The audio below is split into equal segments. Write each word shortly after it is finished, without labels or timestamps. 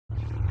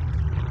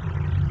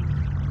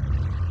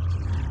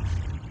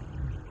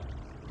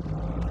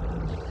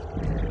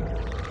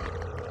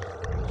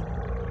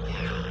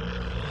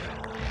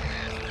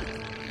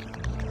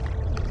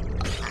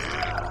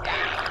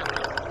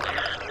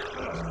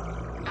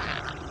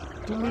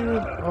Didn't even.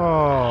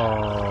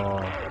 Oh.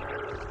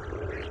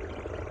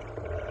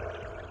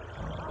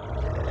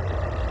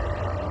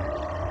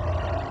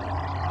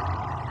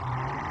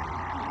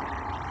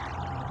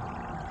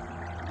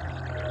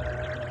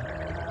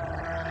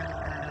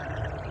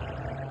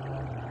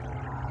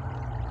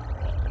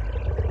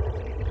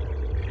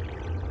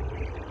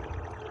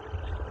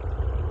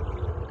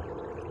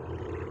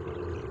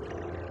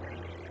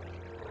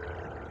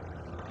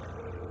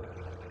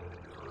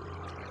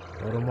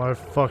 Out of my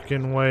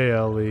fucking way,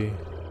 Ellie.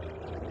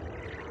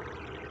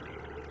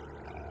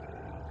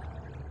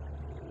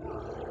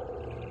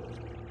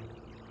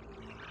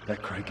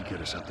 That crate could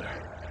get us up there.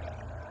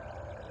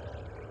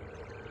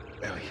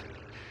 Ellie,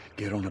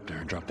 get on up there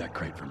and drop that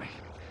crate for me.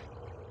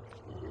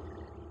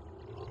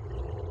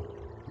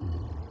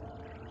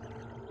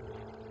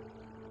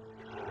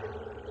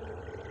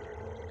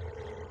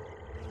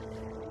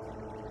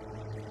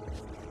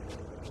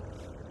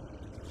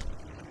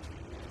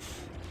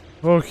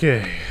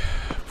 Okay.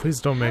 Please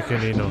don't make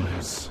any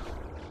noise.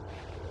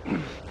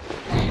 Look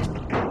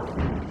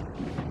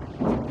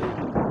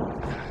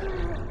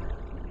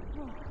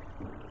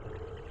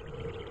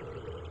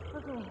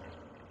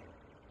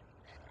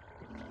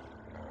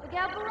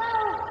out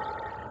below!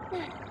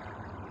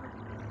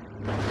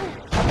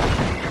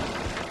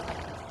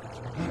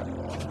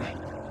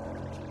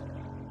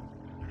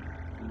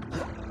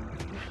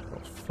 Oh,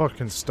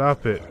 fucking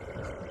stop it.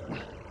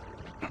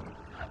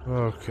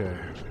 Okay.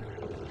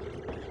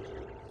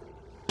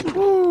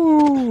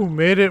 Woo!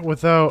 Made it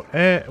with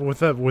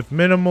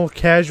minimal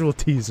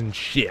casualties and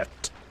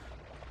shit.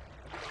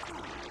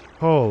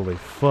 Holy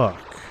fuck.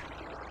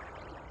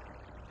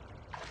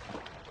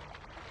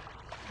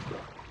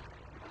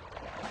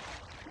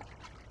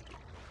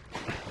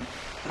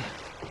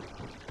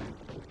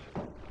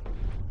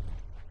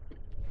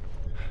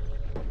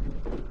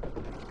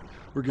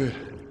 We're good. I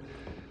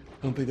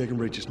don't think they can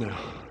reach us now.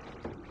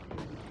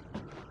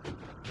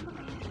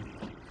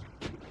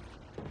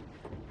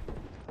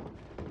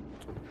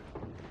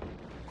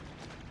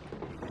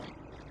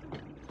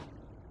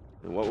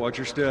 Watch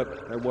your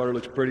step. That water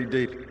looks pretty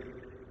deep.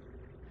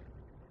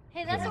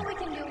 Hey, that's what we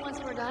can do once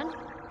we're done.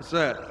 What's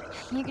that?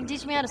 You can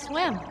teach me how to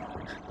swim.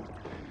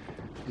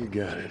 You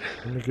got it.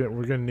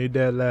 We're gonna need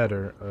that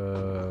ladder.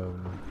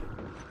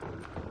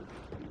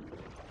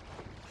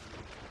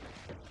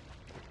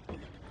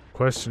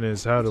 Question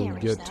is, how do we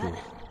get to it?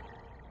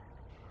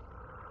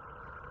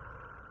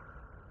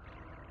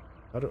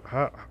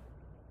 How?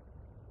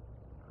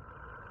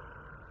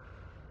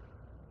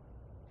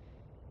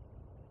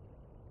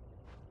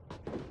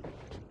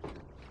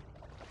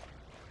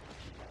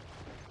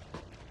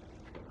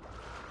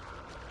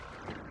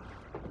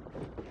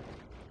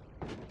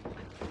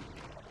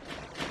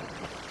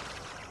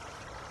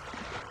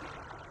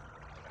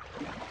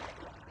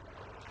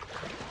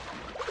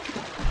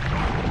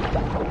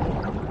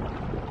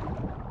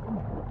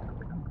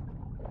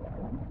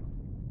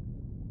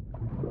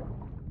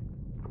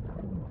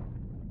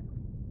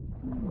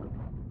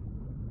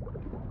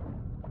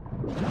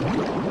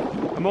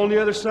 I'm on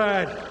the other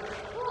side.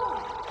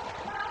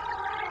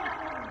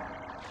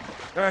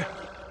 All right,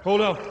 hold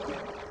on.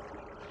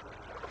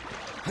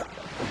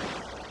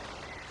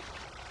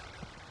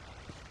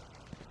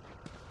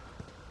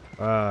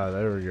 Ah,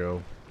 there we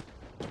go.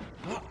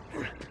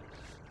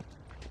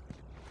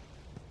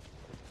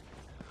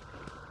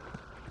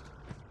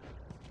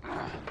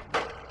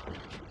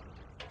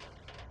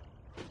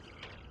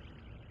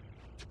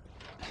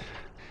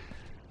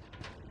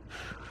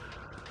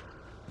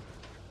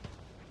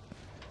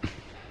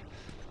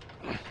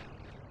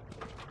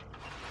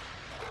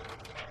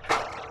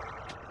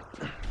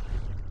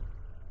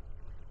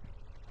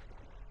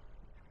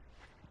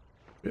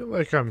 I feel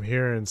like I'm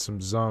hearing some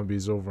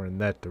zombies over in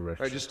that All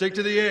direction. right, just stick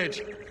to the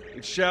edge.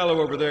 It's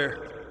shallow over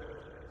there.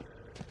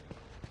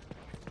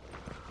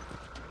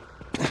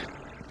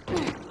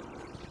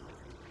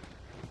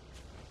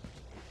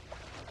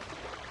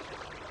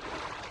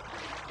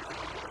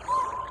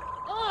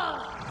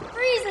 Oh,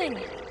 freezing!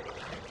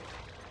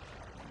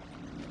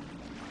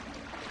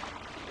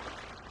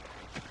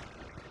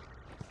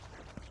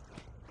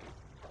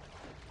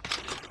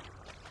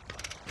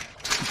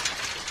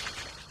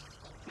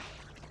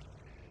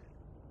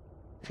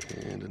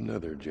 And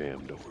another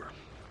jam door.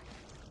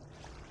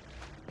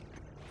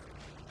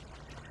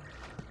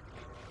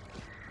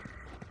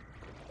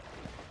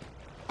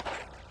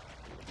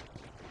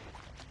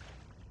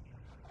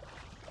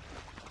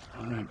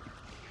 All right.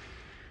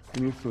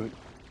 Give me your foot.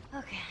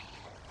 Okay.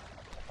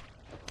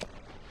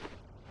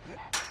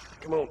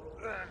 Come on.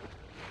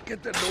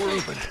 Get that door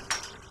open.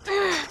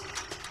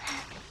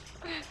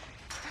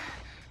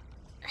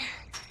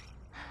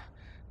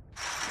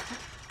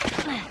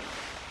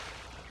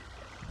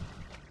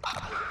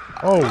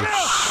 Oh,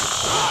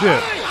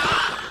 shit.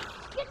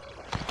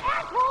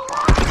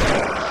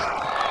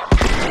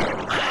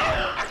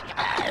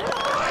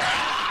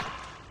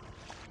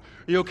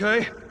 You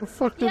okay? Where the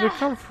fuck did it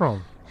come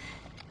from?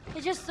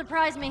 It just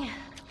surprised me.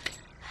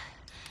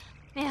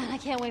 Man, I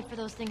can't wait for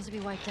those things to be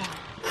wiped out.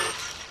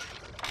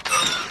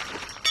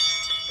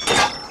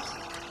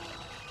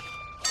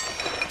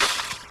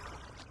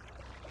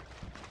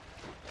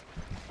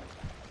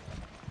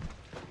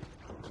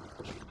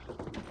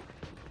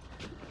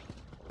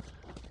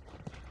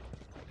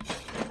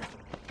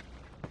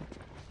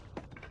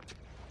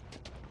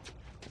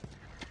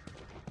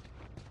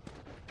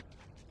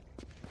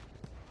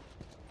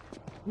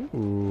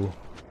 Ooh.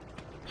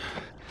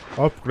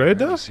 Upgrade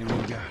that? Let's see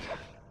what we got.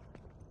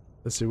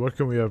 Let's see, what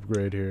can we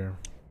upgrade here?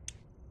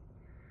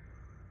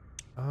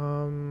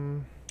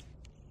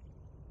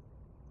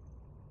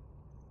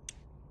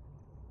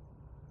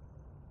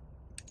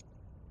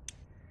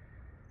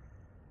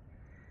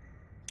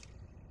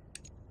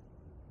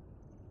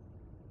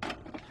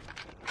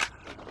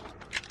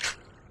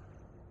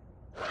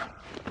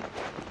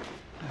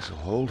 This'll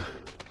hold.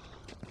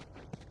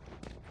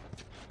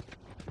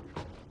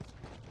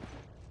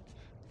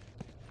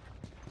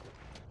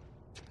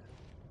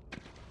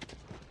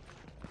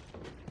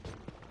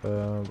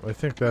 I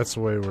think that's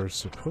the way we're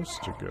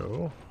supposed to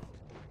go.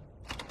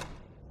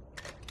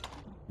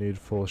 Need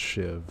full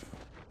shiv.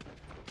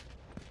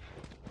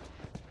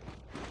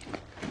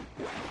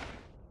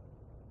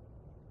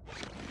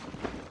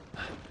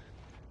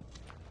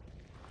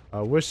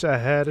 I wish I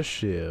had a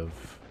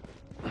shiv.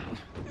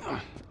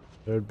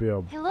 There'd be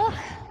a Hey, look.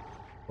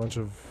 bunch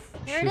of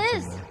Here shit it in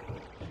is. there.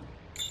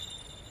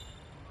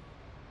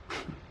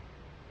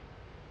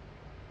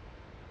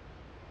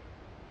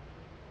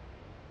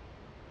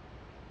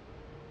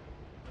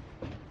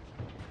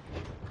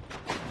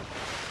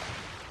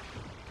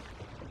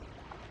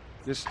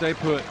 Just stay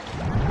put.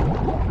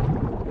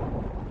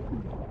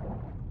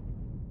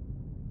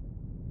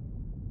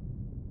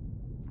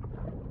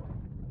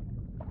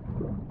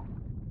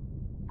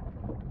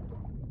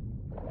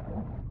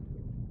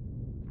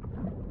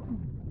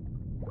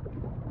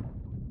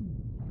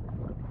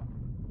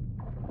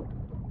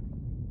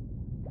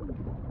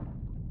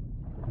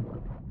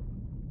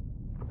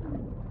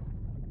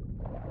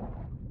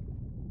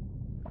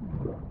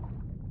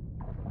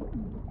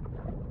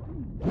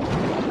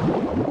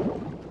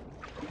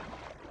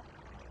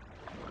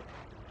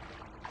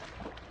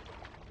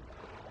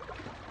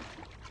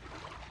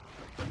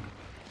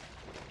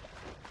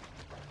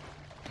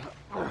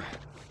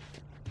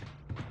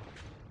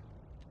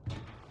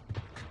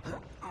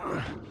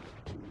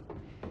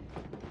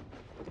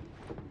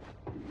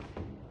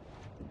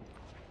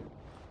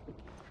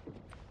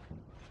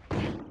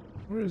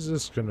 Where is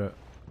this gonna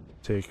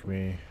take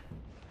me?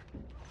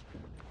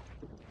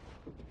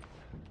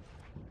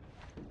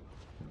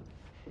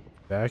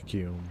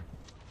 Vacuum.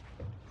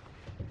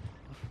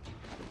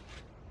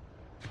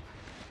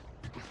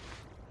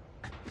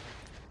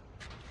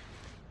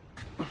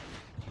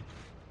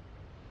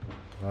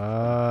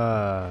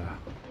 Ah.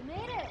 We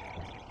made it.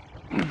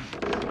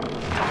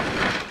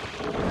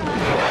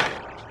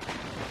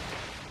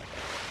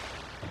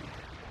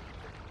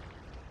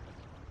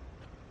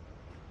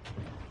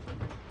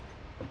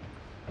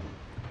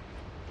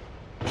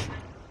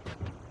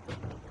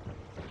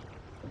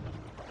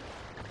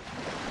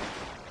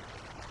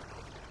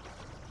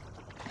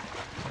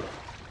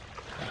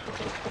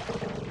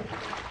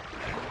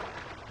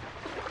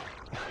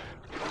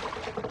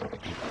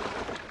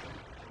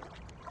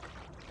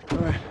 All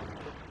right.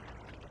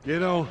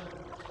 Get on.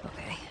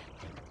 Okay.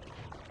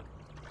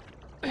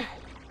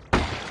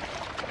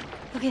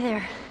 Looky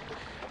there.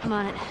 I'm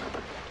on it.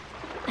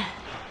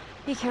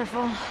 Be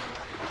careful.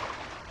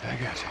 I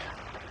got you.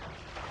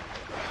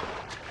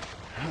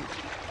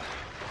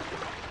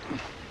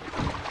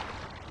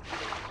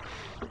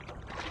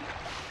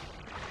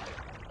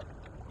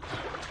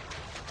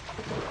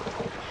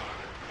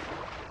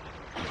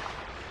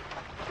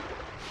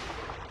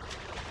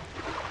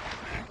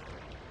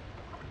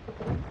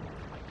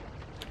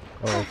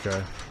 Oh,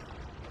 okay.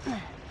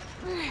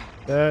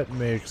 That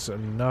makes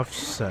enough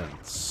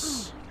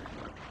sense.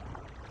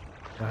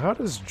 Now, how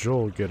does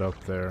Joel get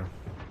up there?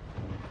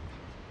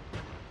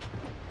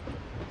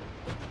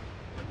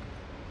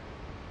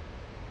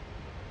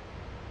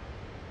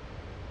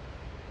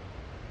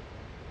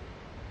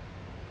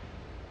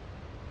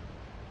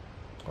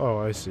 Oh,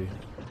 I see.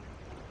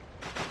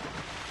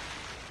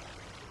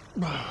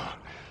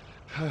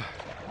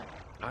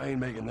 I ain't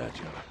making that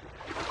jump.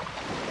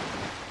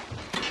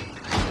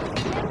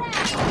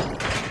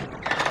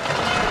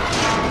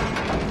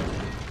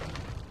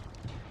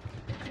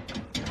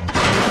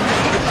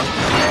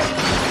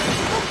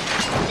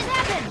 What just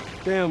happened?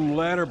 Damn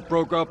ladder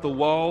broke off the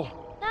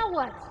wall. Now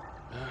what?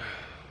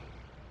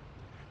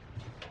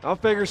 I'll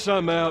figure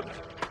something out.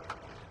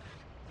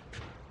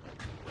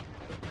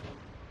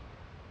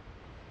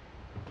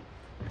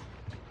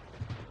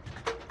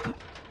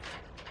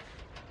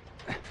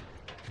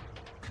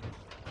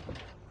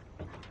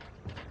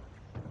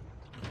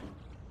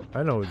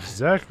 I know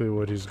exactly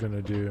what he's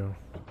gonna do.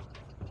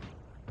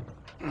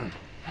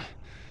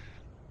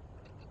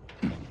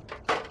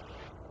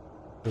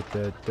 Put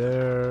that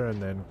there,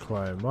 and then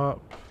climb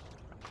up.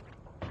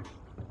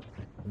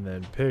 And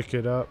then pick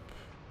it up.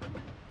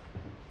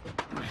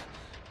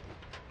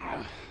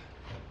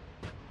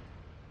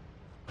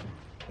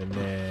 And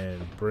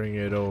then bring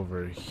it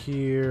over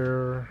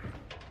here.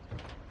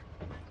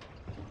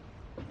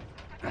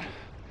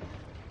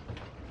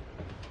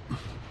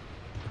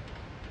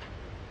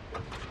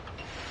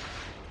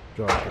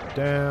 Drop it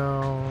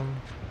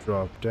down.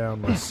 Drop down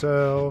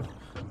myself.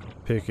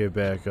 Pick it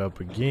back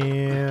up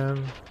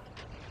again.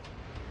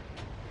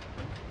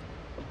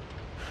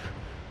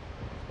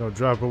 Don't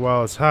drop it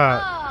while it's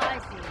hot. Oh, I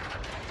see.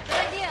 Good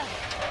idea.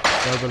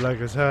 Drop it like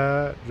it's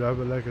hot. Drop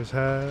it like it's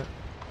hot.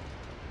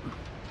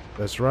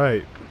 That's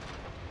right.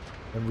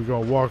 And we're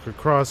gonna walk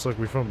across like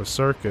we're from a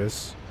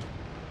circus.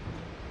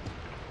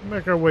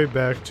 Make our way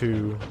back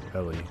to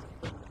Ellie.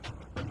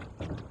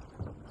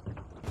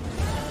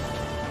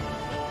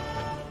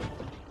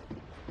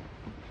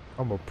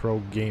 I'm a pro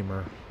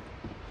gamer.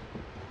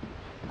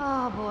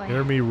 Oh boy.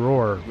 Hear me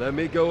roar Let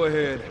me go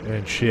ahead.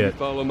 and shit. You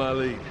follow my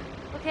lead.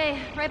 Okay,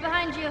 right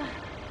behind you.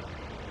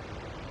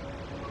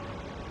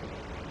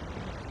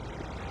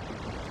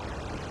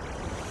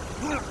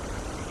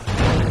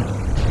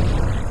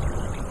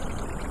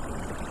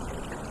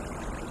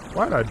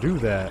 Why'd I do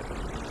that?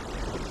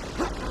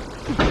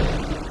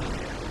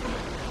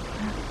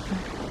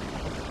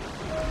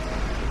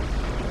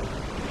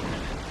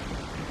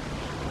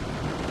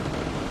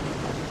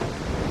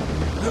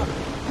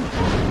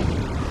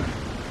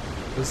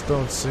 This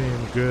don't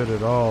seem good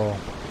at all.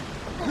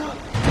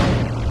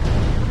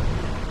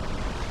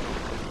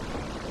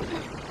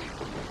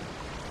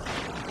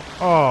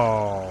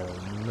 Oh,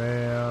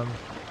 man.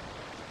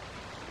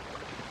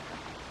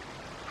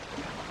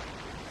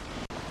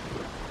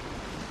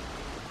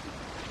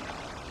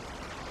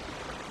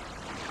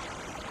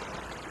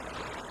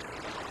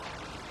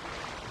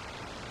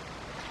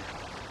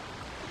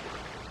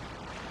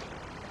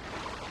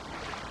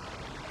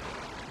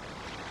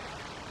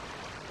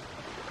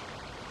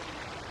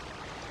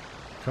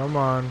 Come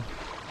on.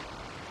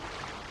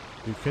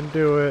 You can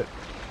do it.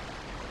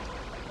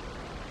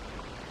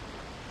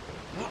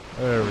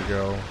 There we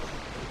go.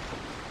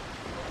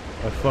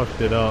 I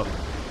fucked it up.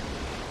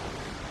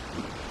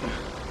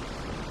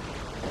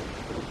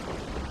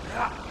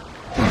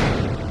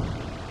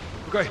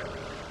 Okay,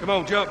 come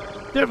on, jump.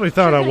 Definitely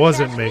thought I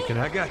wasn't making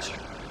I it. got you.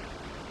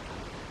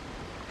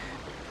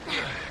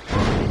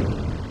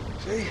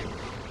 See?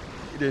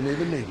 You didn't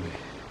even need me.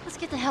 Let's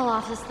get the hell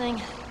off this thing.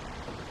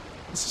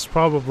 This is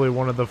probably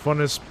one of the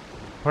funnest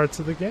parts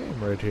of the game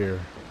right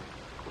here.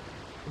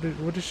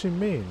 What does she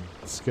mean?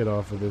 Let's get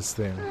off of this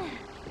thing.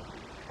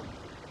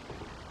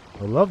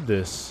 I love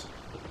this.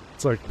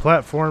 It's like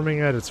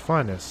platforming at its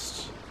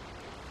finest.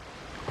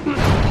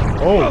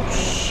 Oh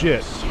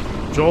shit.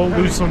 Joel,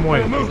 lose some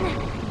weight.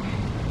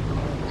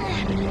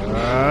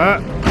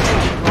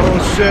 Oh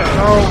shit,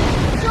 no.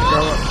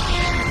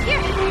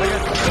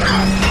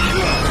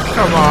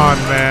 Come on,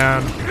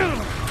 man.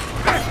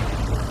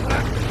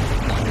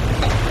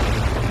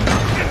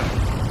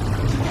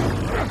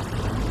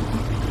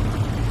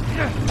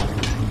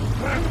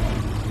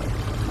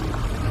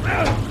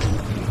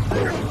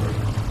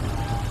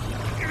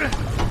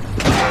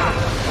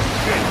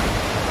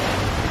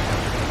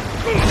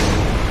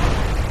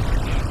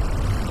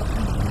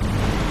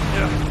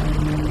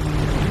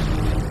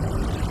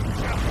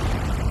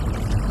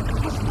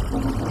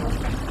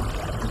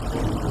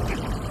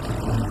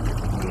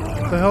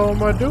 What the hell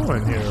am I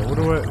doing here? What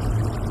do I...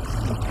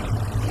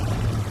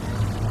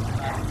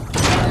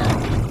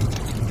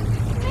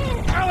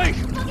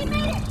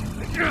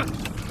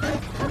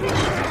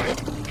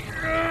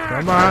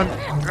 Come on!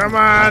 Come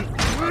on!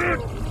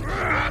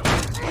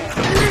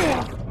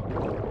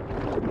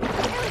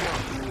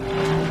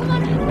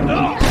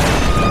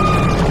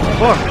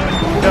 Fuck!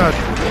 God.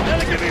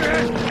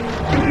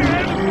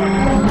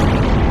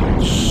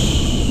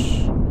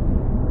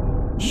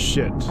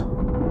 Shit.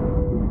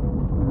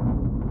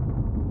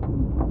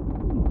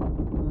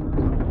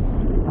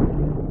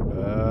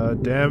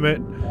 Damn it.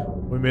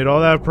 We made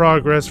all that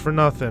progress for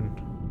nothing.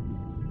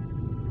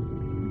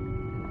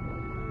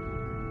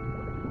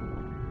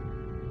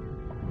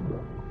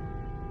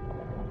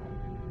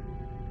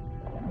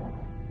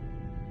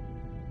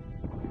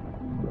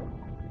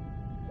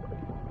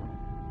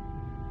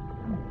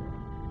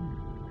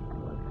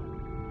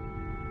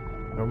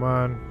 Come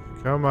on.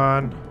 Come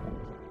on.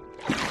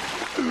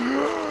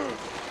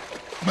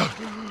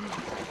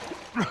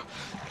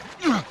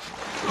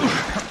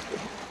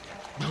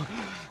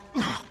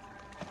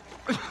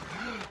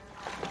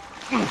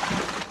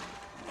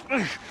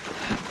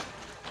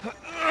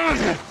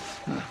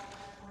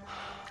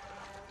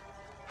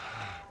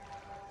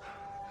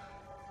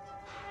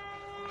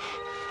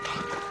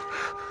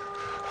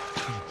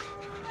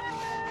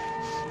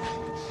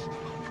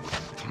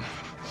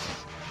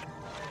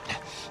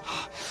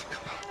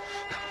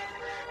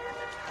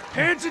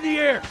 Hands in the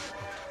air!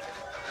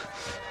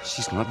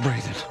 She's not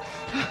breathing.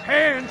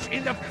 Hands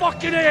in the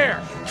fucking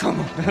air! Come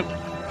on, man.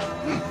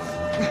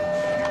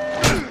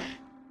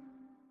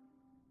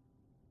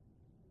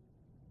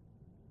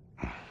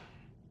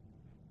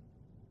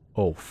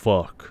 Oh,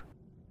 fuck.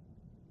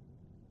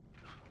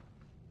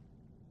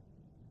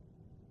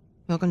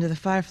 Welcome to the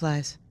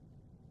Fireflies.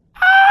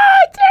 Hey!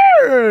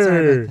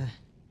 Sorry about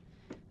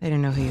that. They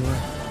didn't know who you were.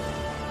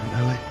 And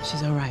Ellie?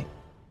 She's all right.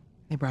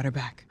 They brought her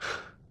back.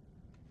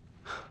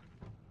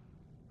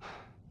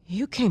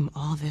 You came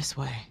all this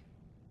way.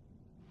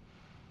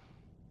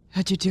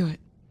 How'd you do it?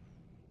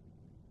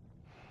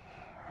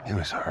 It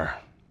was her.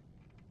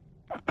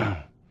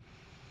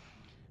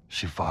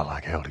 She fought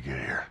like hell to get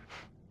here.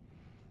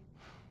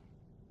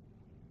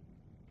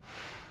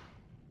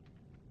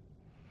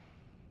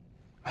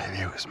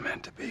 was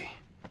meant to be.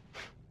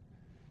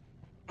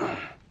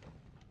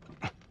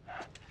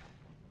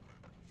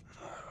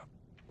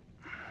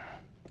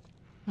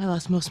 I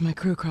lost most of my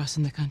crew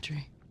crossing the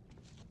country.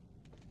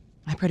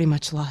 I pretty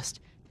much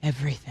lost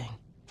everything.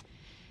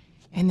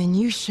 And then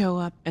you show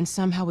up, and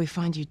somehow we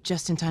find you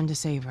just in time to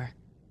save her.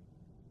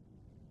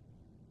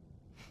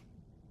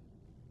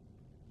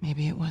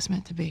 Maybe it was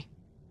meant to be.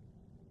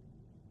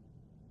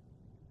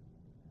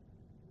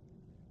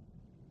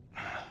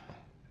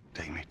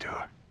 Take me to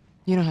her.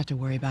 You don't have to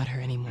worry about her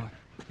anymore.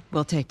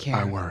 We'll take care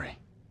I of her. worry.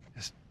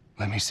 Just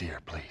let me see her,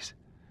 please.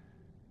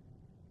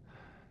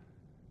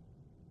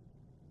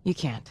 You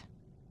can't.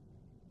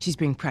 She's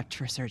being prepped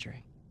for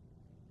surgery.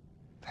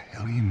 The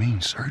hell do you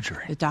mean,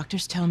 surgery? The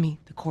doctors tell me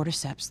the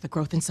cordyceps, the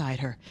growth inside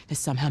her, has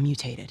somehow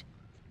mutated.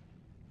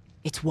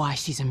 It's why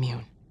she's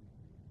immune.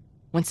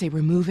 Once they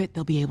remove it,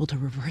 they'll be able to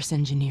reverse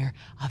engineer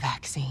a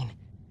vaccine.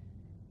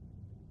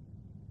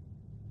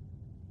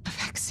 A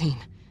vaccine.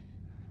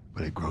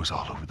 But it grows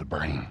all over the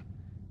brain.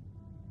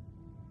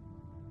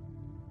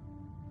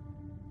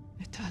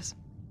 It does.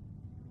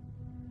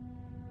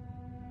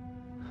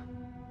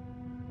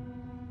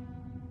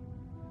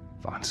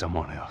 Find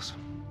someone else.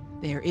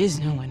 There is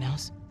no one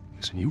else.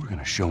 Listen, you were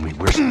gonna show me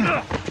where...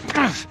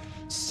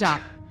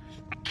 Stop.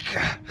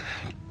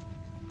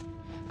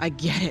 I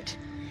get it.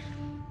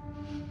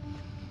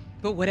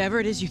 But whatever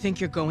it is you think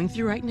you're going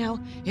through right now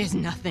is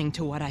nothing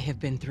to what I have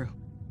been through.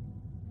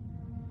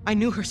 I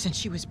knew her since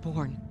she was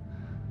born.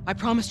 I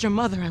promised your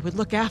mother I would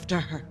look after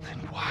her. Then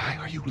why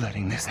are you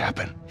letting this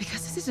happen?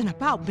 Because this isn't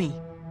about me,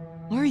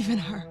 or even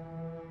her.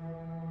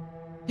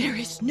 There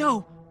is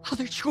no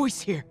other choice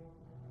here.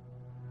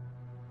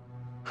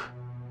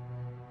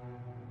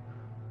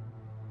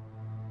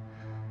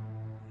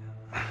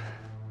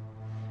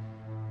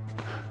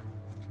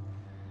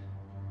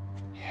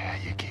 Yeah,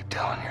 you keep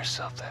telling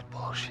yourself that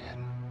bullshit.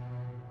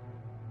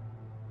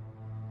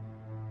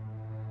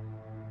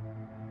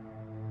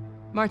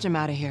 March him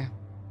out of here.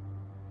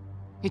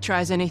 He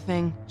tries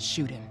anything,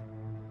 shoot him.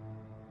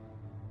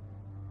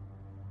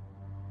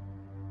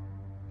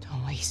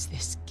 Don't waste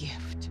this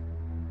gift,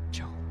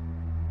 Joel.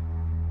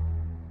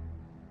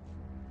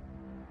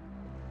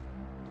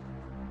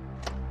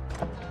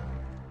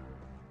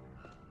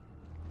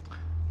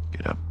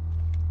 Get up.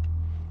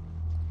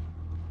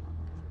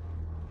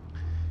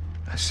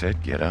 I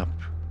said get up.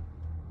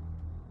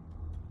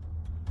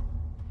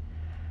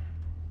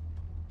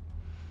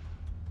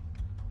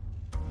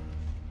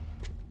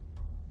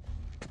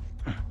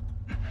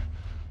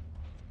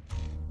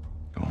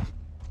 Go on.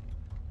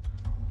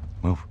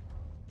 Move.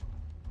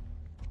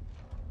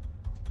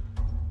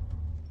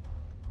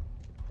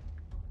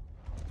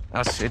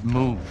 I said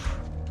move.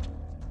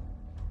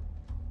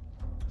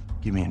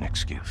 Give me an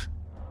excuse.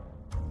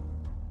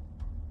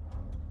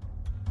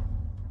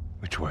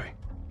 Which way?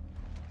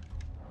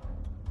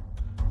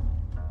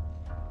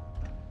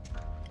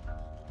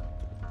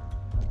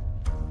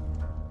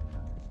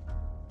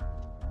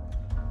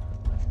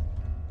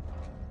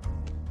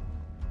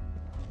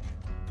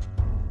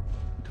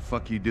 What the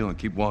fuck are you doing?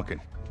 Keep walking.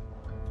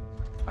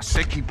 I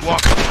said keep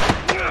walking.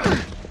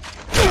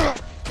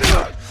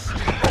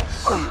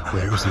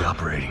 Where was the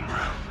operating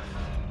room?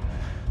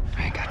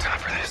 I ain't got time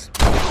for this.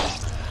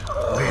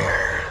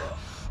 Where?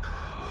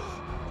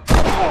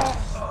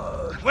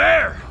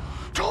 Where?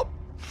 Top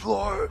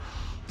floor,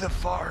 the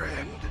far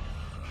end.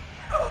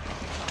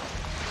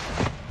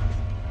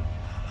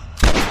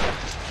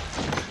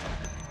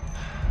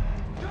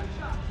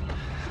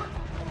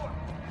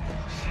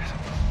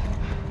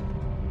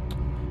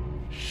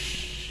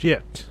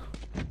 Shit.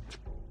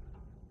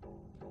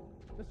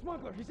 The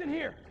smuggler, he's in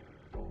here.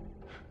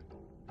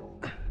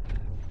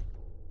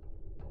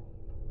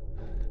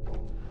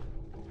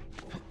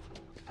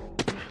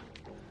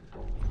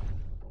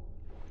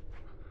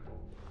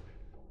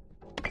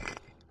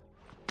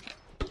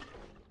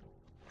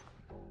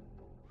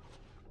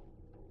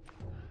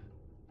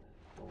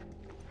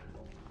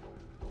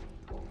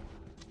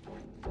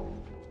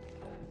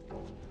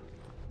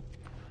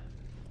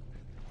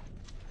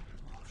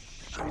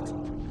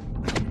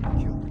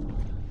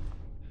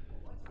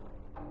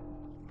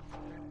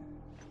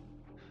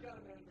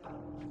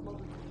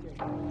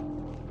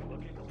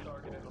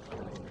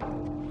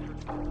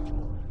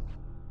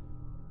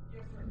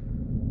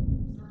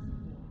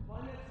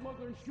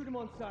 Shoot him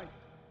on sight.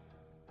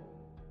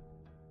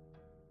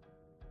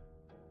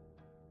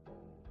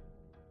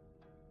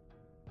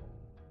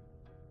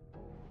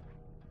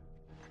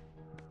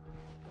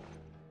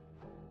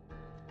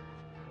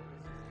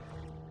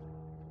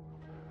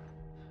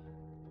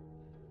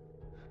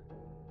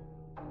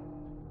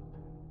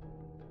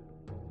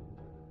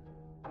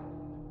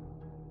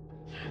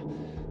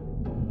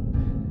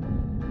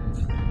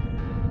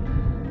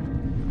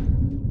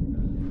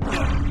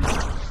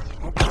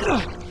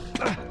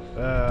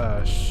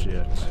 Ah,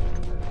 shit.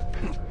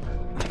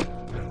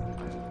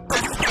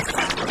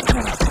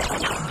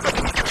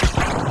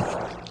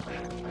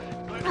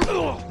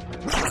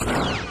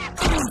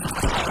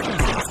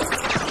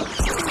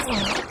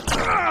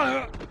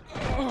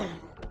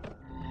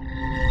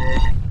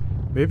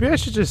 Maybe I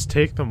should just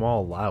take them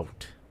all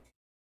out.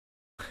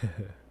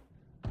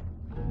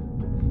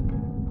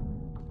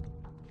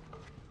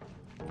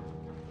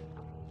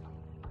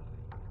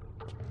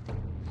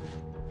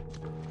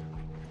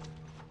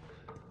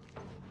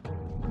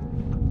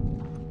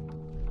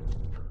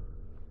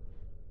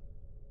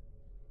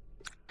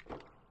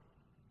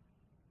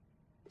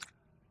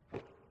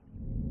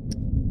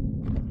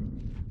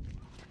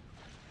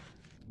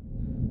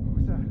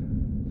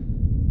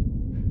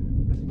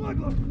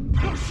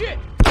 Oh shit!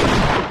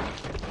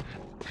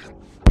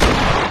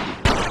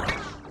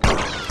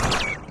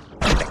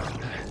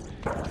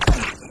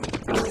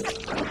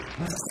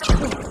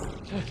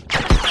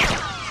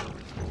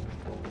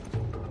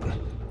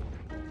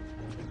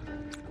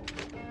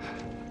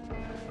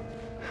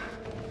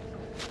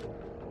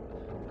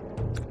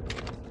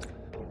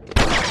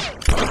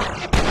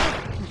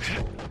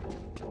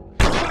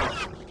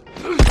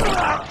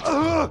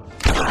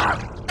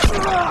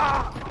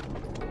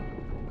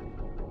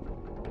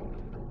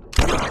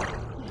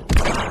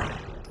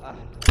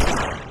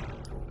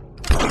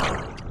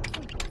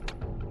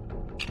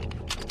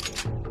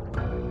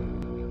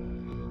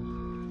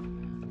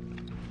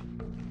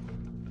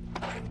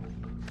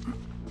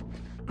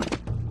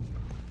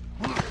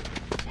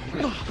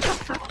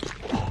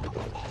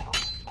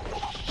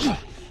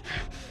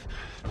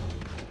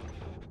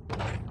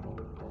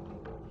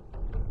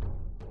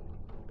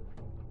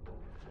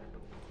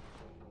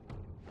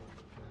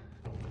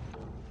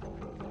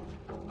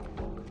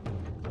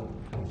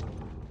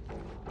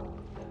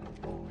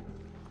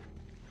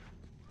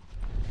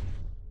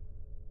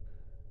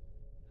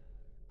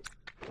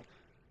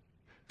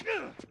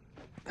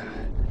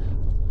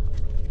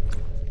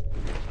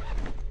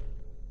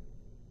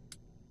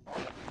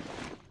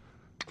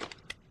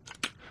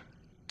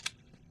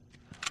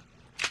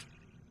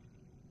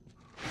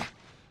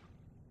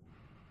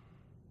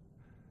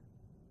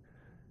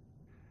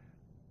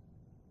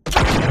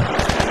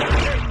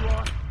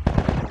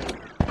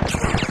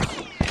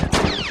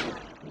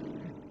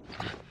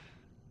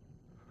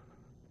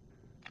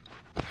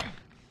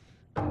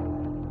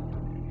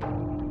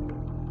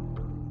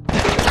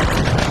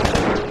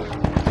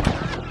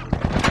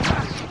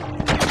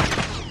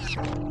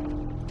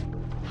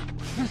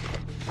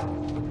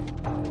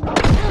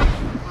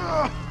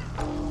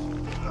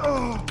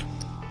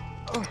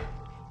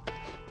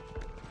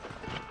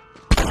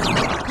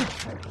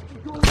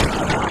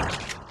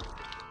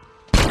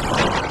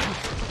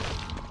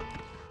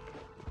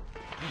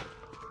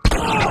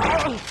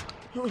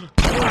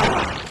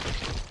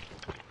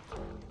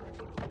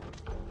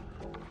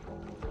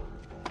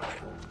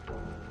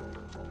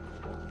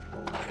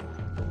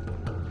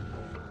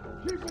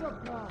 Keep it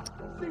up, Kyle.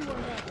 See what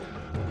happens.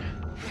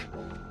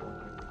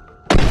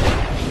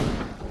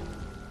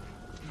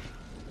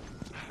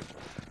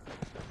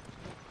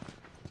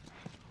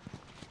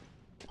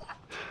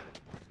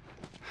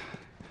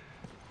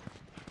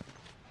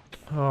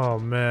 Oh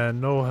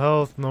man, no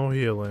health, no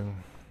healing.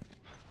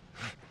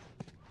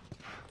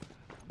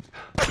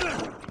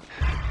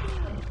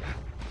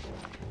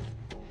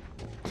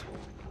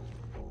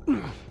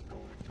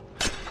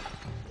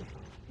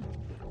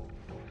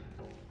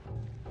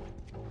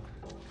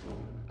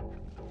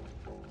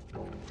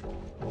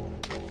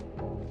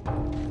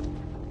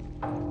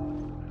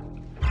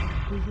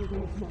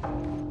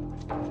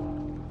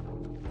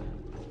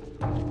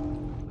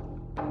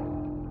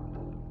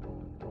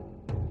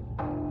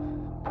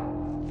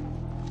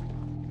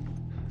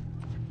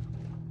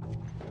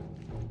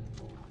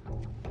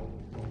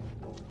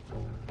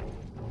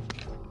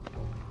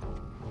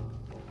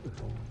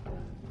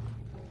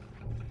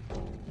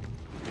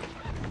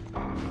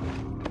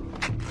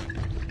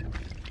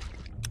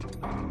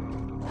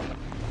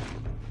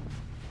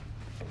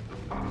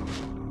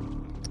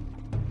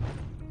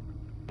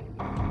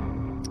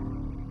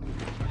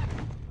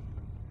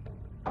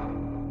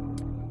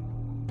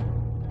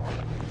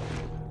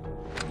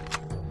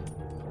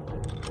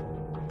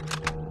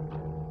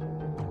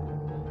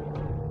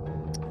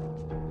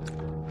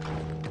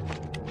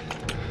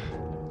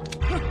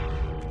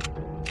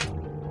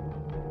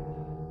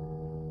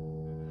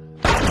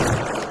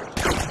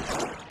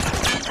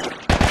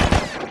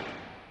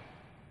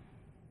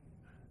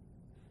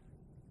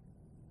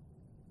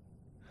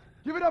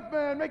 Give it up,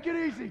 man. Make it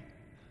easy.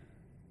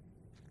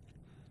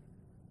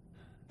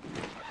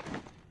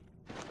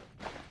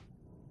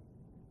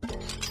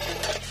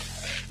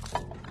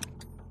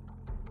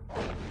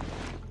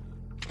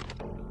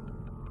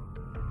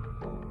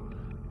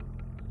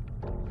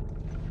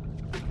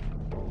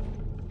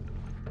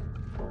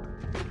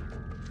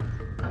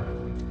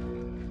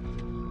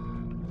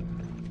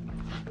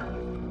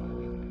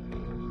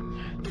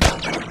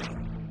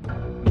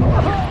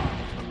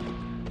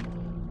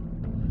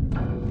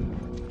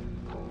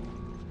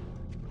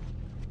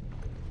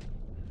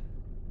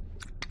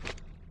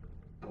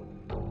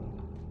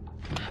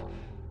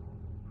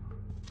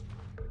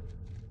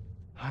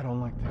 I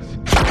don't like this.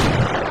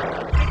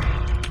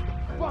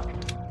 Fuck!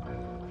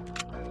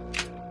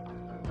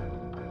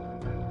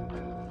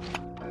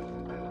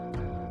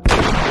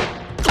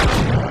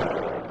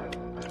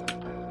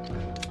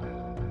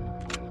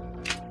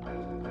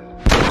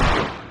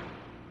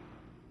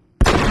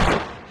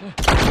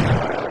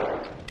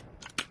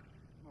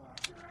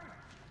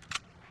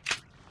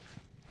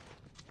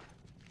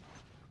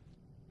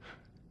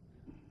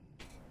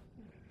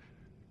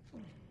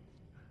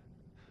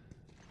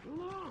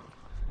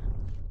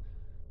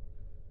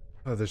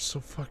 Oh, there's so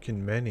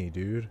fucking many,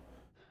 dude.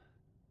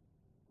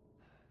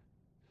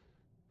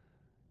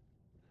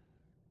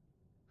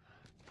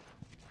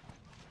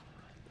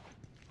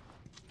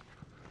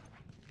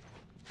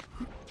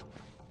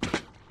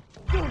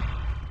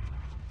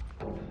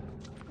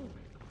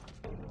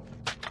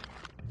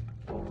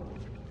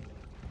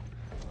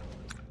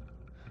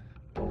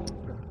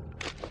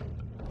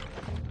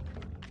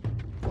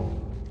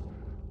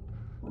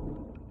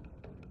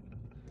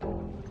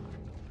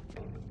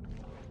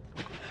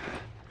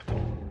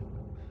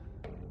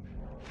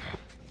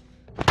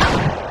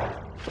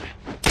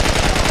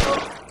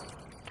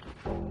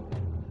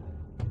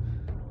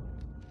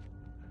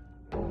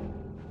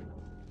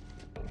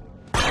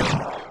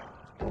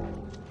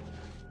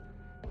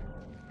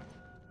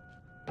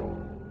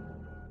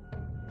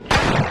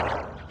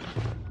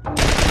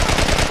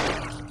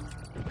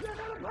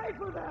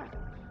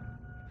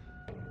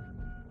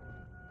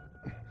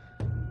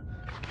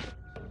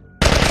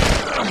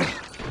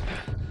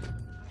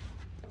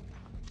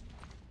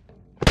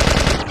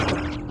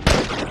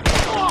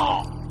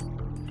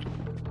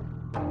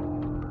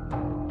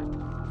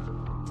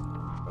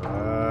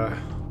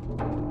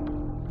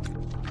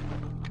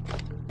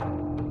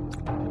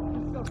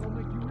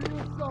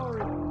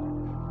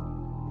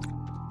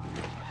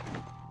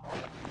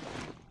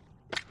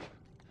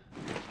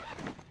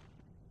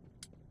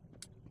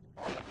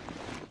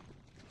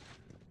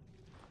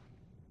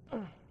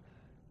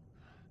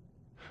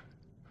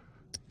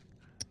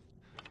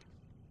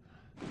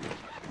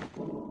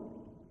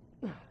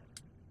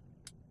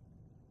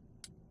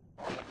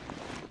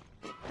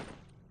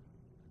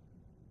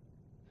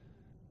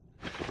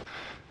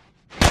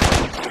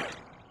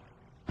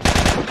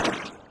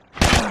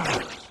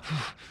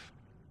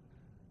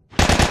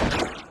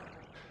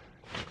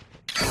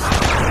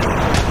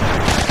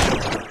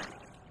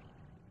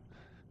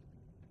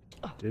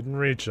 Didn't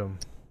reach him.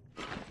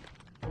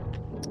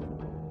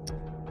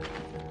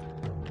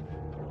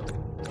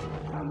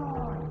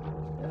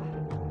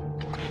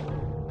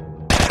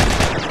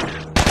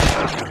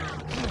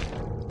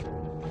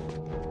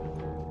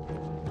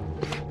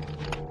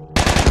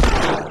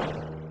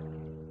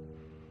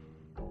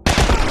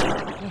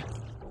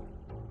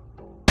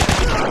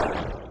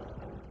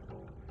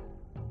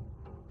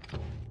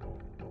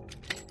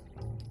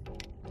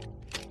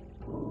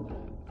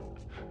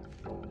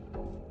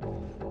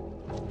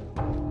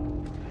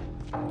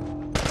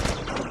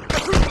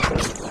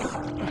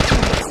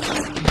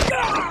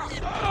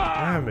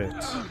 Damn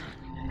it.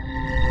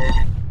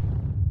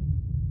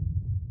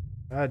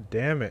 God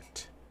damn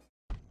it.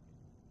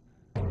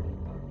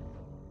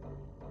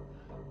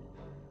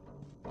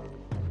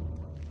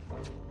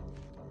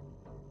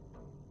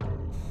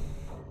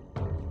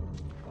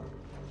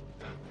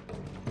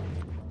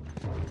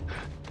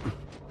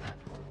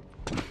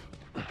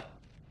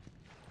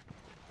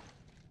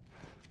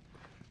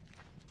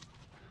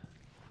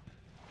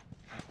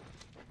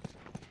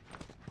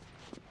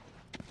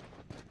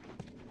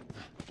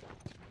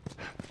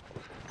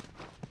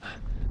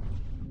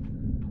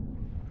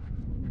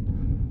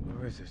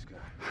 Where is this guy?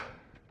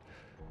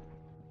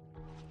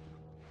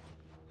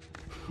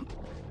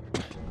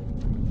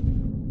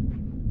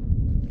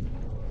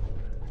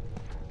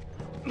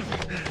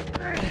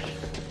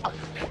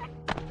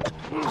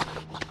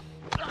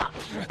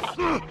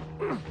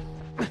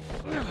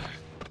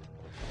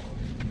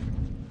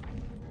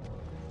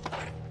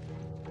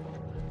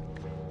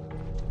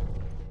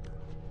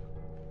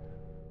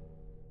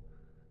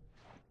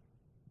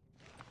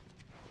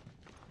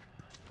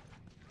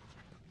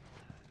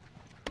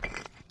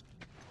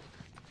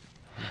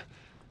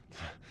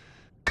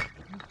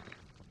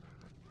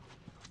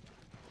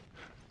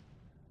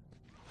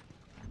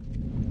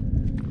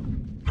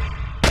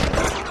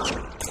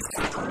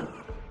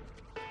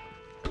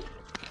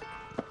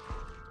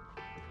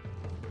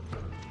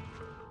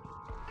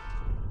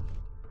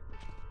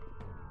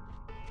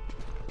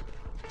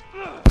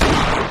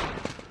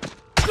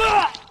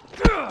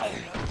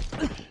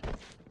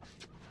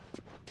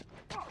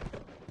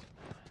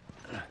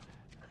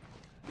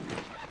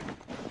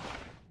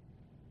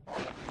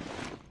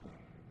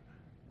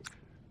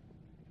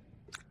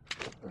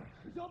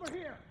 He's over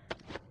here.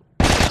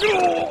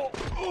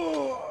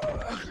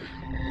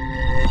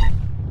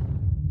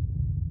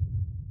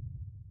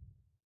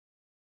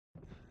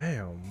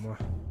 Damn.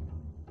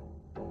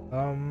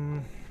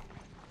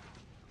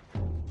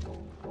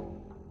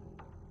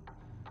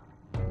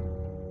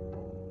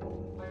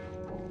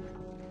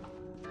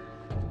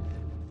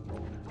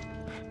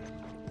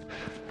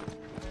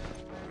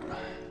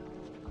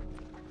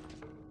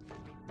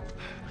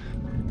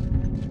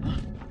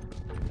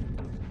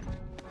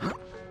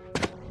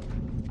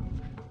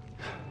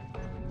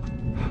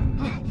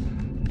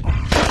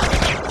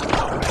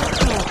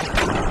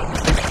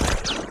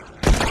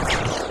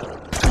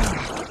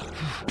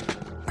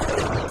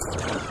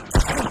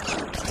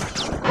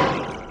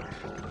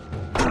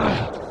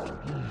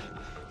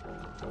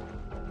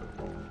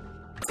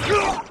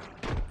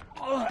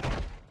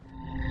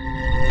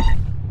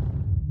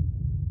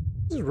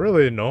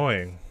 really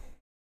annoying.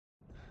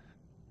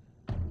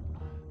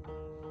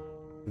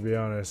 To be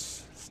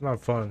honest, it's not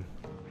fun.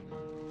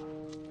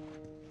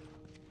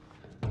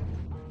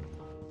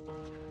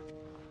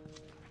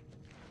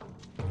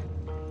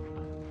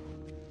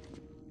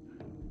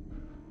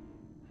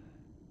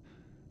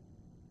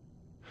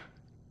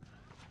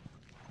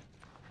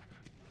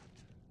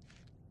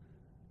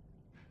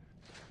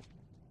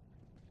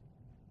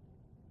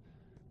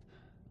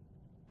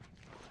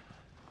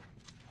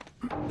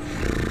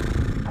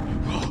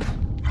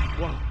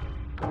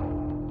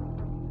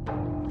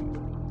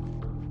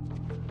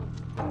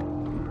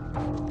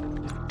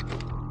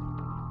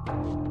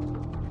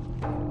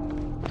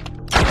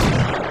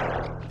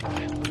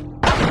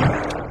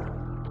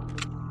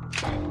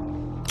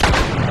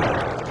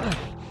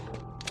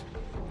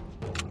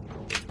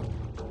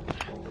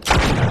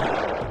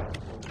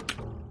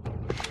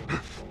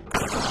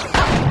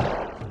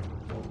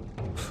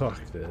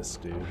 Fuck this,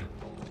 dude.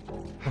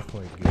 Oh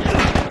my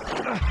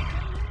god.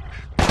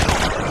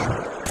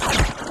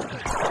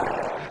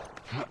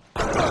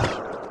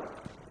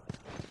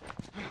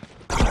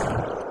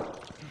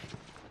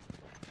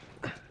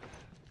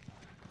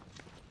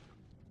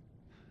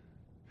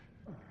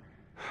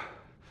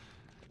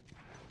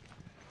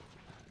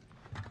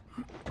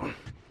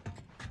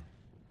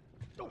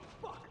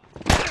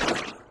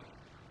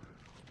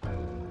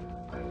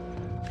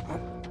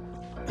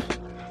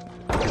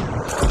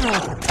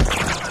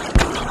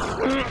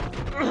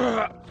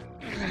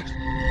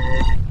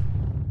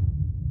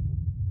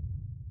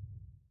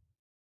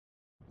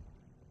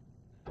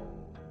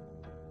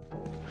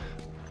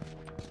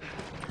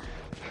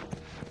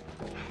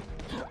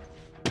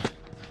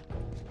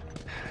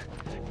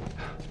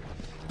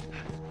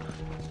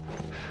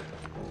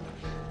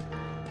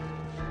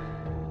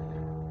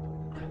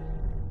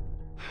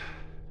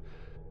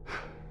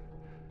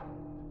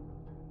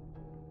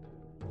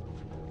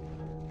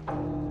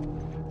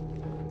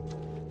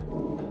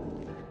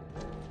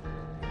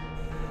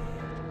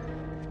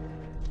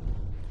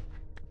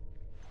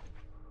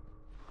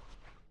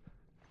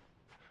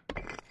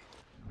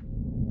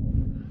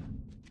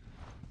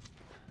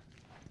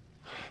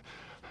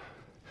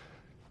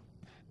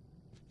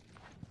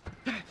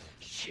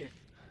 Shit.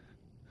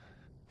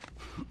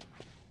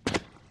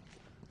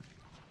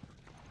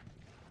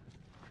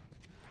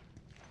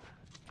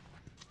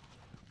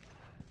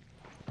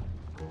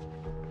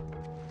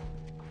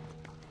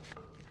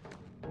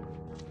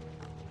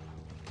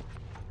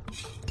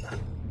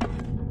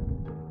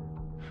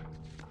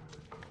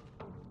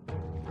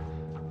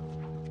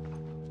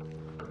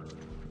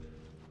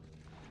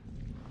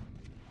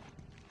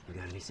 You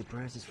got any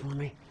surprises for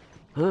me?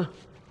 Huh?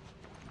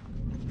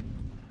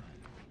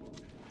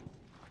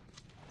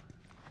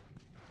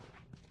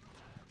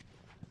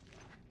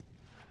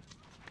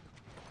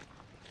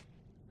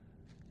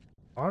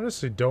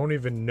 Honestly, don't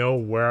even know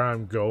where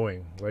I'm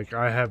going. Like,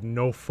 I have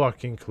no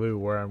fucking clue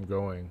where I'm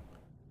going.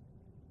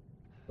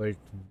 Like,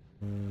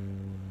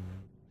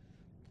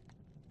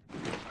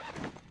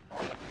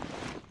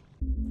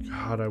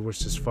 God, I wish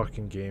this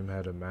fucking game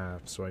had a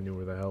map so I knew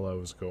where the hell I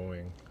was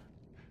going.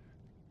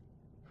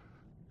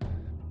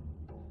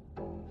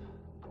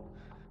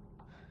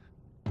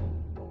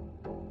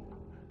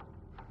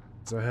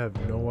 'Cause I have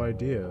no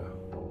idea.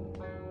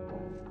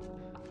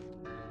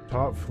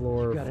 Top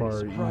floor, Got any far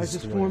surprises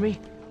east for wing. me?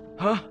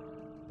 Huh?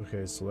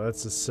 Okay, so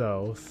that's the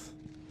south.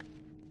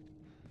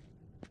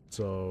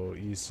 So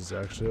east is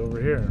actually over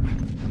here.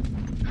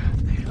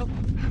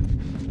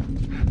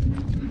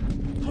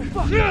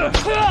 Oh,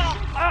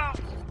 fuck!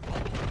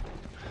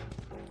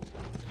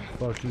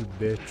 Fuck you,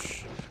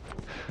 bitch.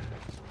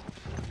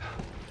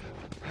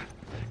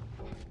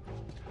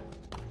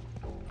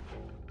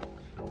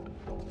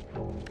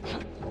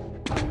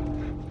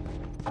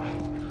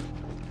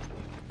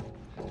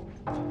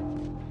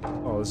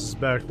 Oh, this is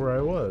back where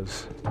I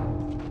was.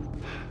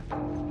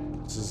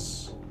 This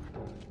is...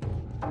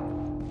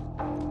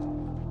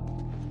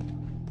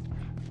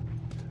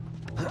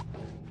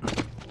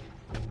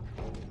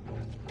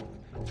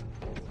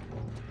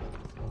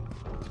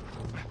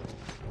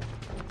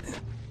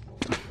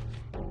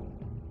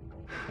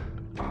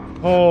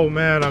 Oh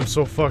man, I'm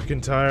so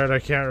fucking tired. I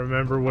can't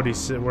remember what he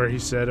said, where he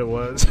said it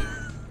was.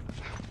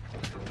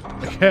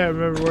 I can't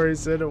remember where he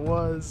said it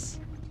was.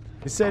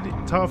 He said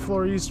top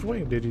floor east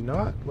wing, did he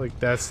not? Like,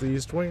 that's the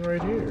east wing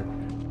right here.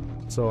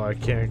 So I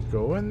can't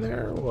go in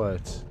there?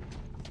 What?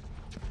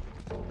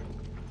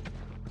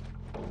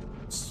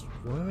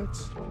 What?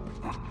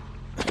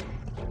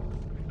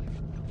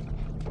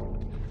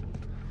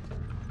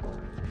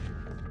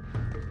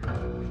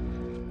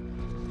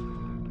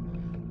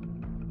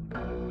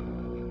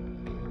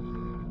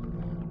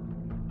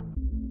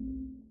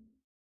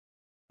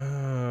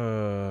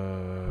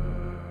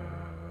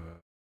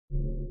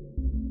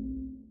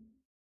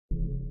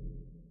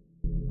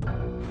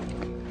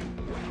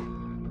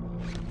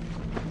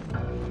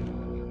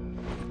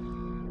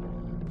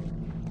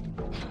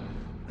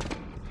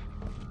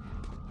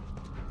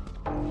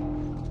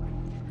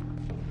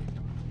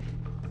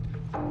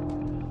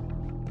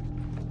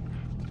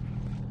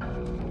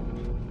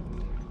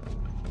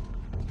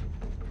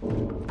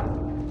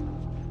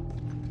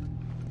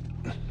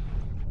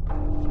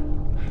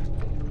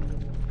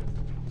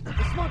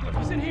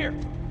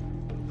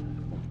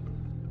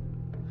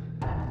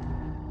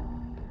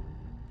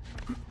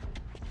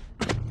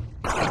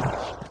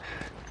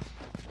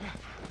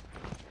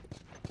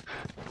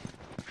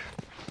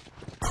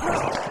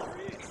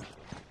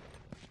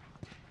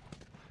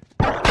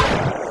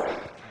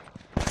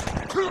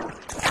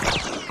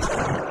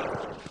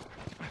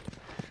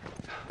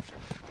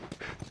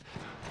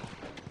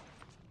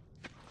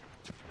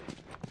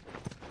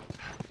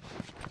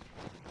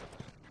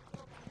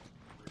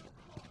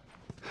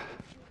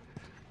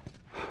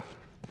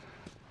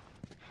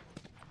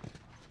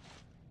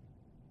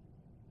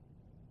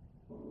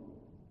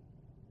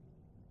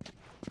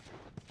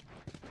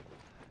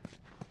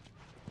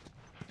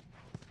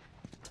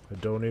 I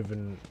don't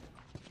even...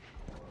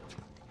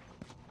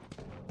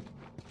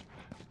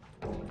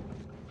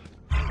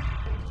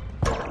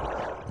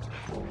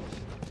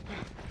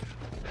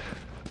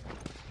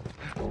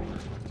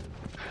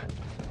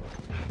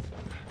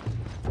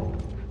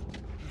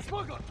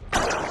 Smuggler!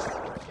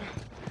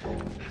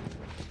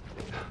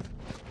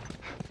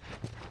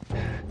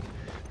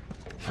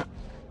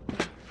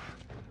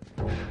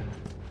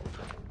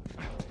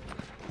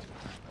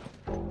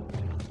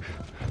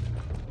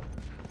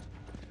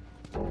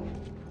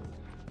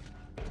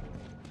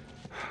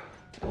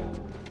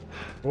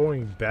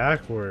 Going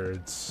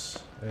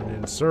backwards and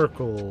in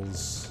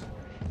circles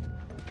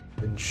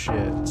and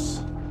shit.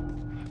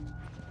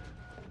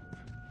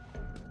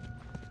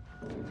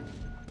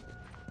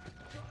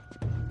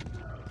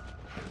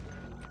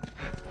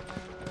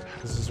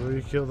 This is where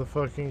you kill the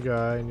fucking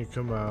guy and you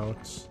come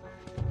out.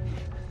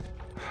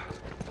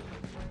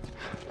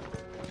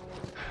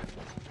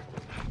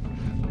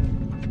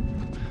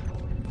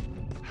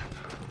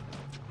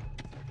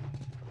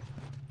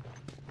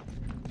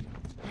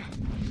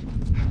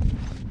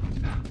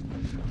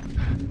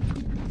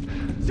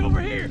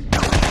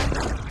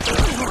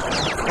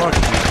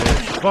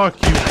 Fuck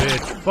you,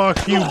 bitch.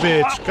 Fuck you,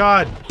 bitch.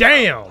 God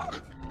damn!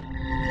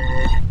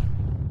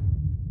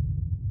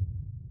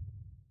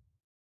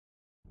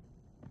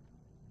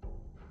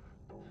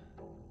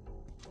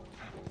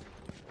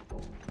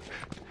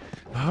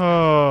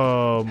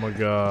 Oh my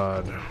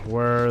god.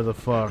 Where the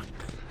fuck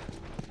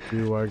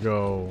do I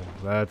go?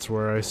 That's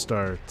where I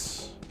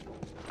start.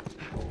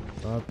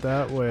 Not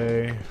that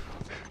way.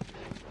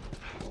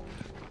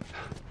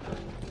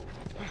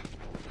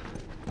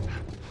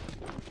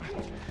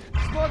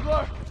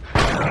 Smuggler!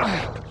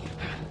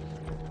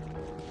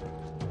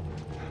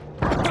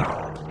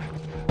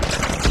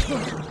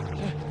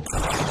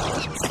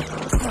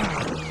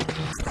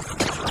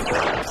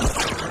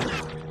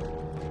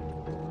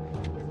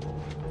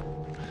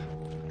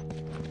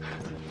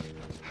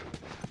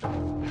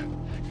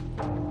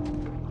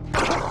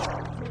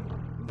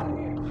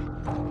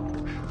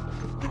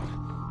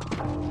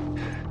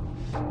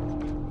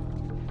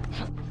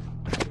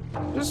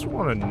 I just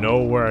want to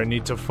know where I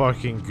need to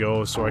fucking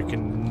go so I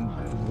can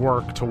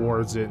work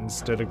towards it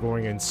instead of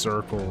going in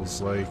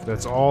circles. Like,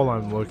 that's all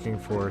I'm looking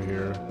for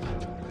here.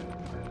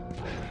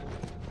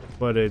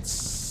 But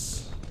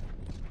it's...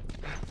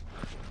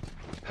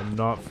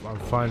 I'm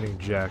finding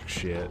jack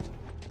shit.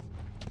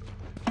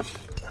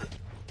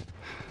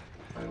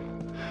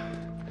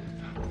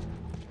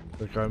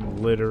 Like, I'm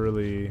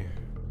literally...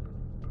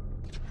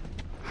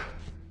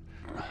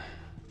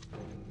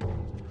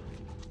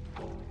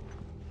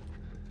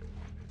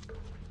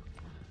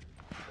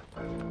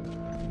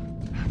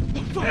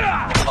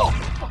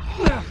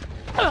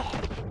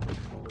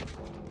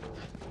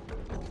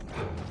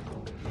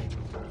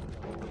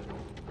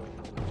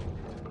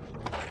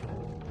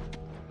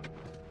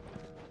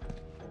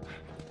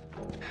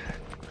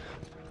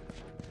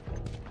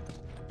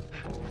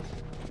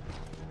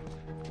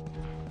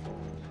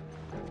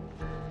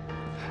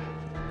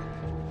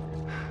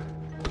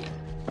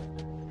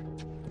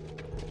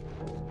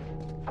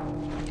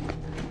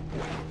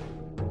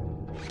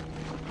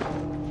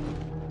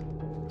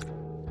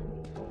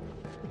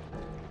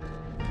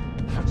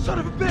 Son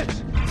of a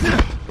bitch!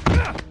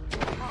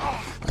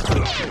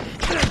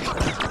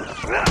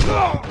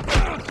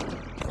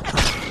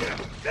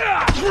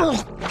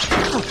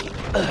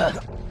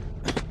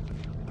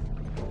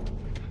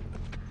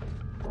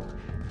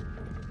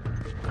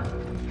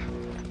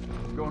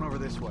 Going over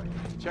this way.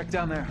 Check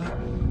down there.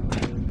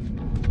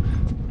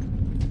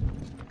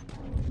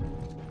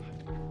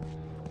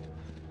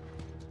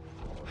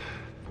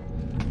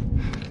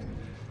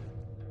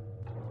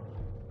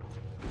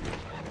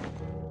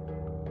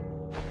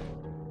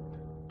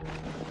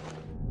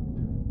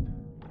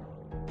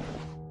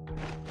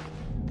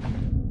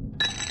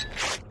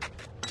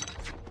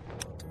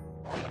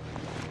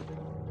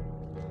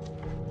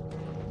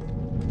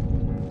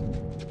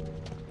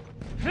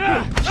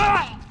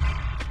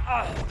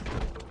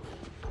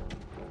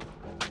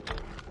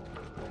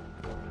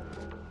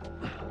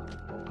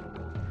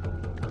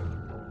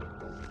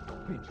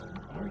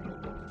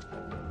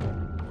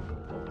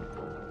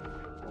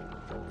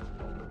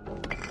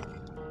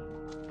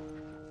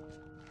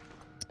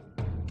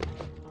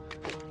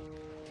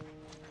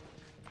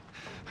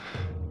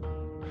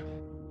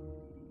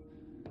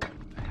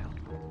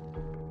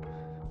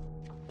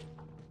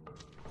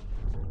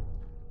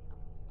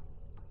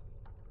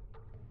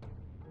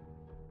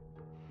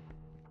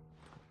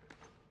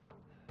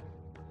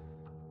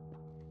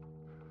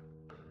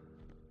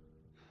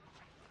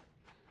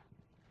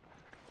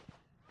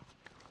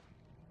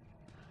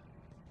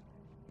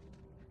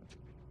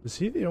 Is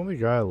he the only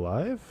guy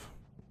alive?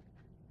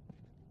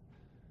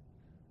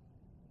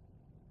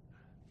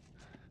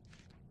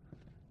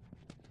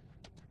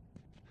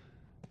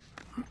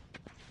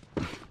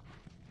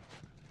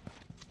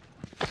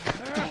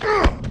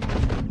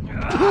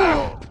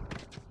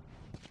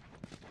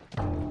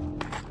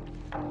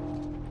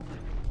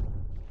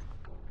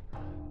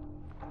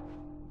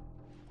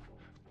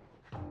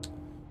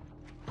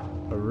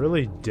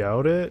 really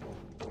doubt it,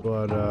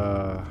 but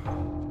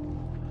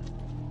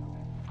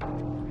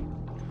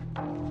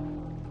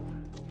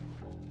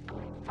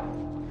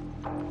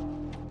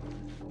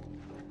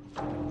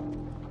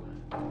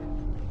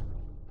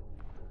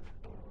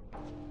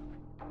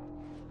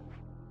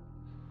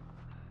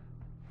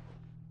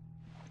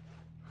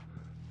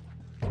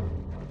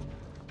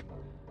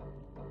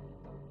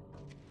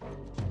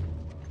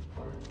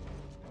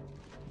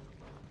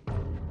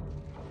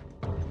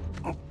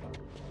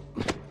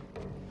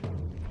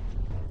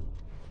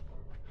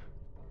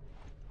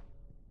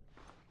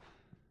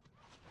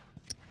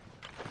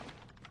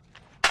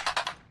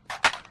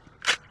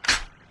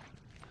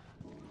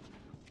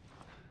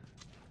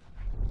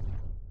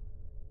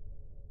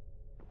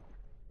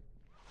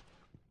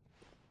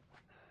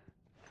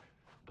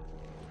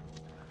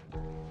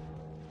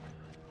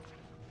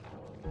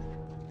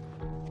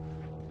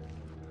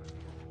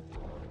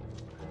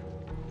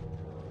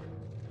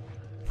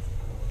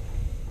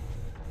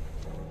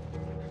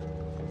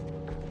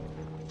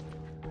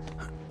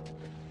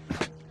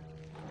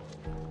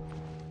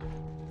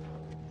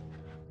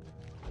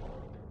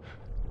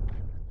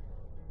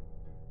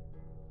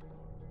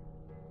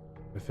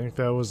I think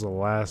that was the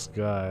last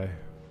guy.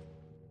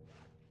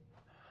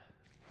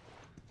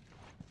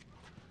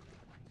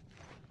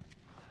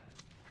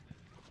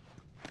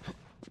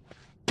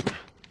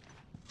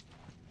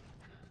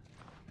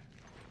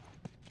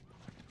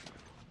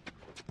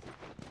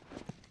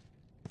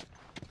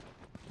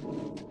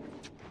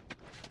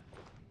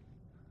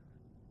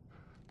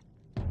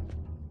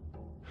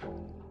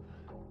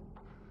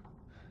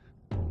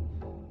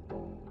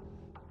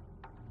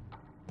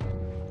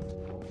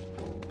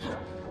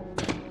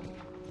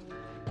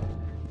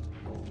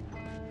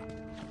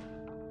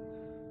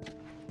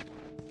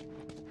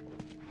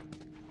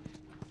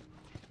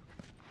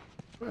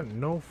 I had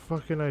no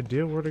fucking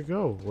idea where to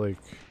go. Like,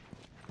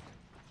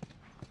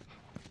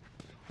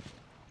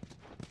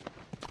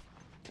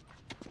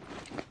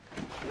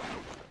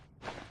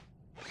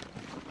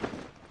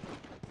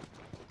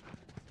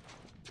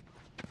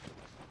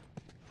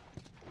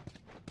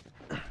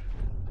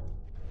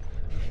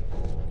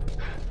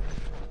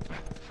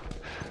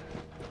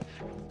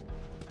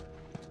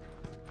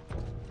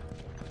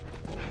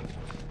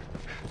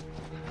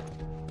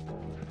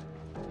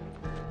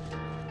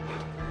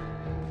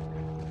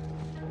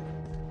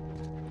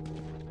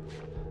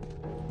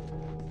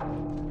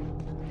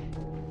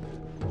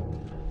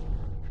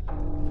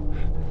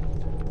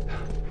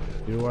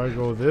 do I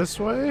go this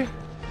way?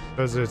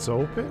 Because it's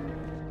open?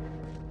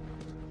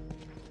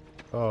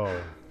 Oh,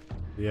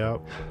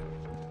 yep.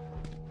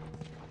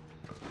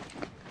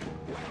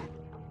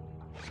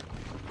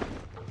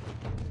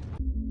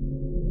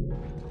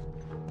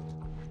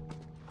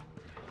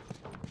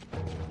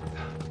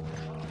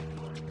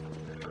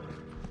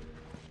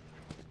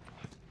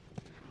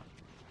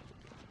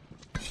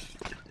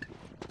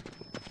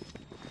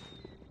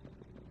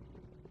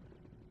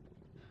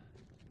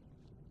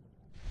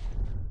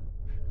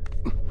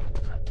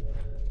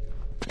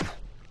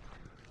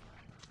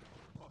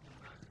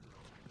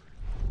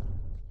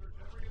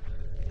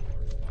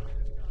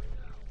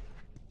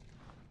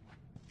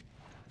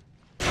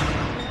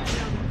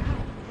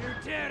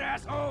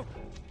 Asshole!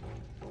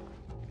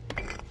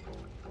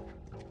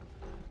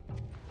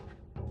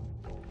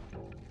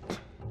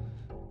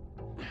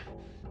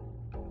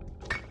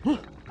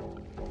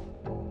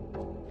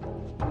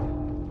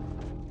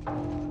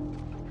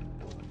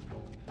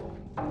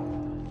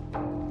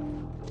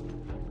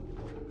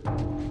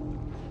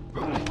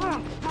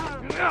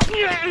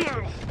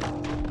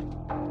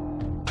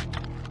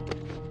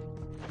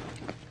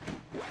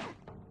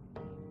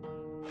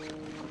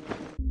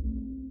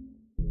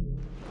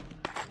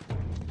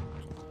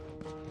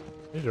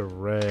 Need a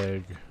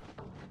rag.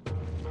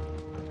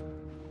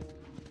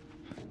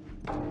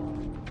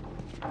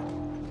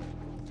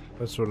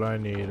 That's what I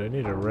need. I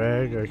need a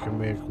rag. I can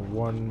make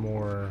one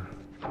more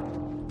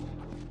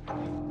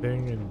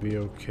thing and be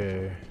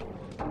okay.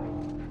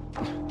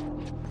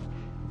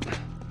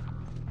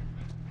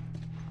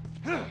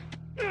 Damn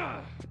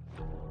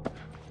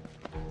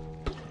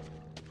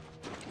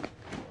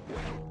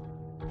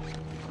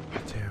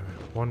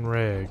it. One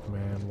rag,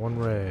 man. One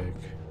rag.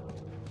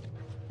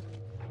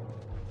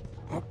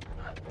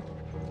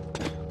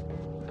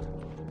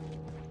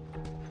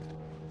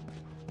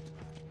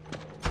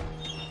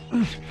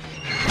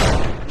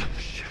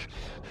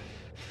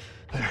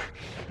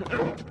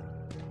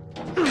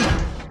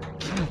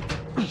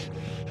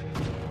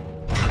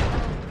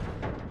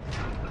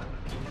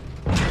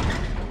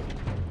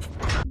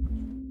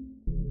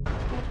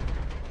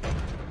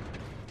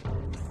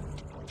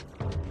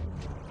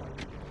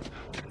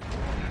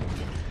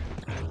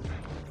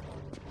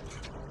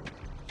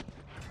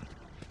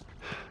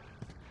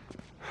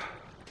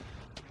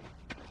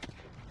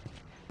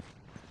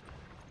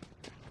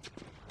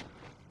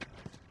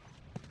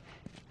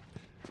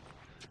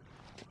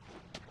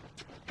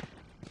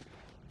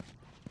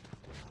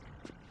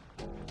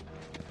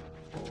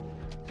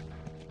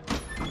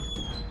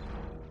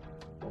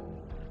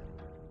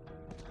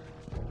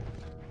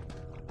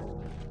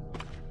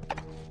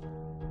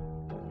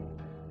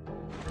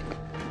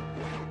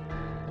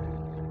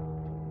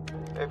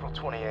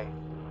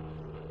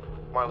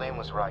 Marlene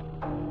was right.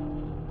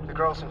 The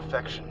girl's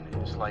infection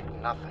is like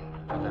nothing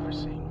I've ever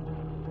seen.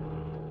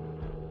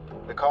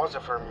 The cause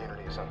of her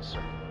immunity is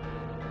uncertain.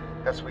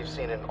 As we've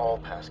seen in all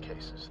past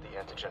cases, the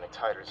antigenic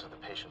titers of the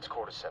patient's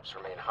cordyceps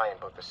remain high in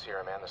both the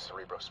serum and the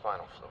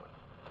cerebrospinal fluid.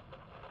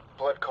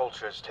 Blood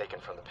cultures taken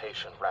from the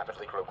patient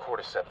rapidly grow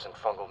cordyceps and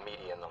fungal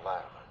media in the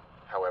lab.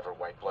 However,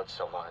 white blood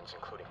cell lines,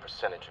 including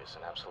percentages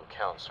and absolute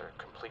counts, are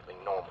completely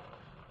normal.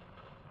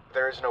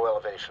 There is no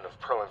elevation of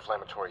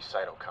pro-inflammatory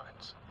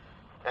cytokines,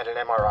 and an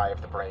MRI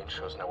of the brain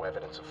shows no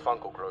evidence of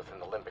fungal growth in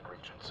the limbic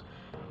regions,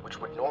 which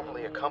would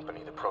normally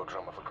accompany the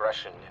prodrome of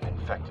aggression in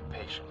infected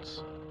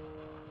patients.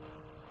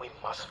 We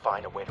must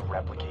find a way to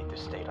replicate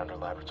this state under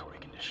laboratory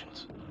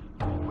conditions.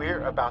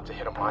 We're about to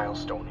hit a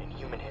milestone in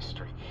human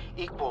history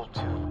equal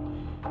to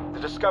the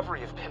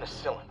discovery of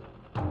penicillin.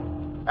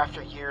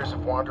 After years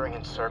of wandering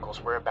in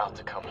circles, we're about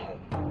to come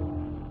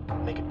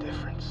home, make a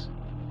difference,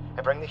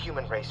 and bring the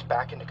human race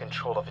back into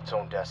control of its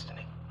own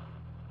destiny.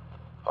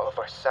 All of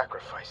our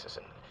sacrifices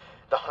and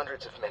the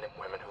hundreds of men and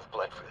women who've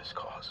bled for this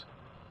cause,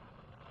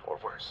 or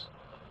worse,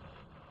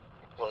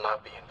 will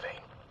not be in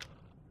vain.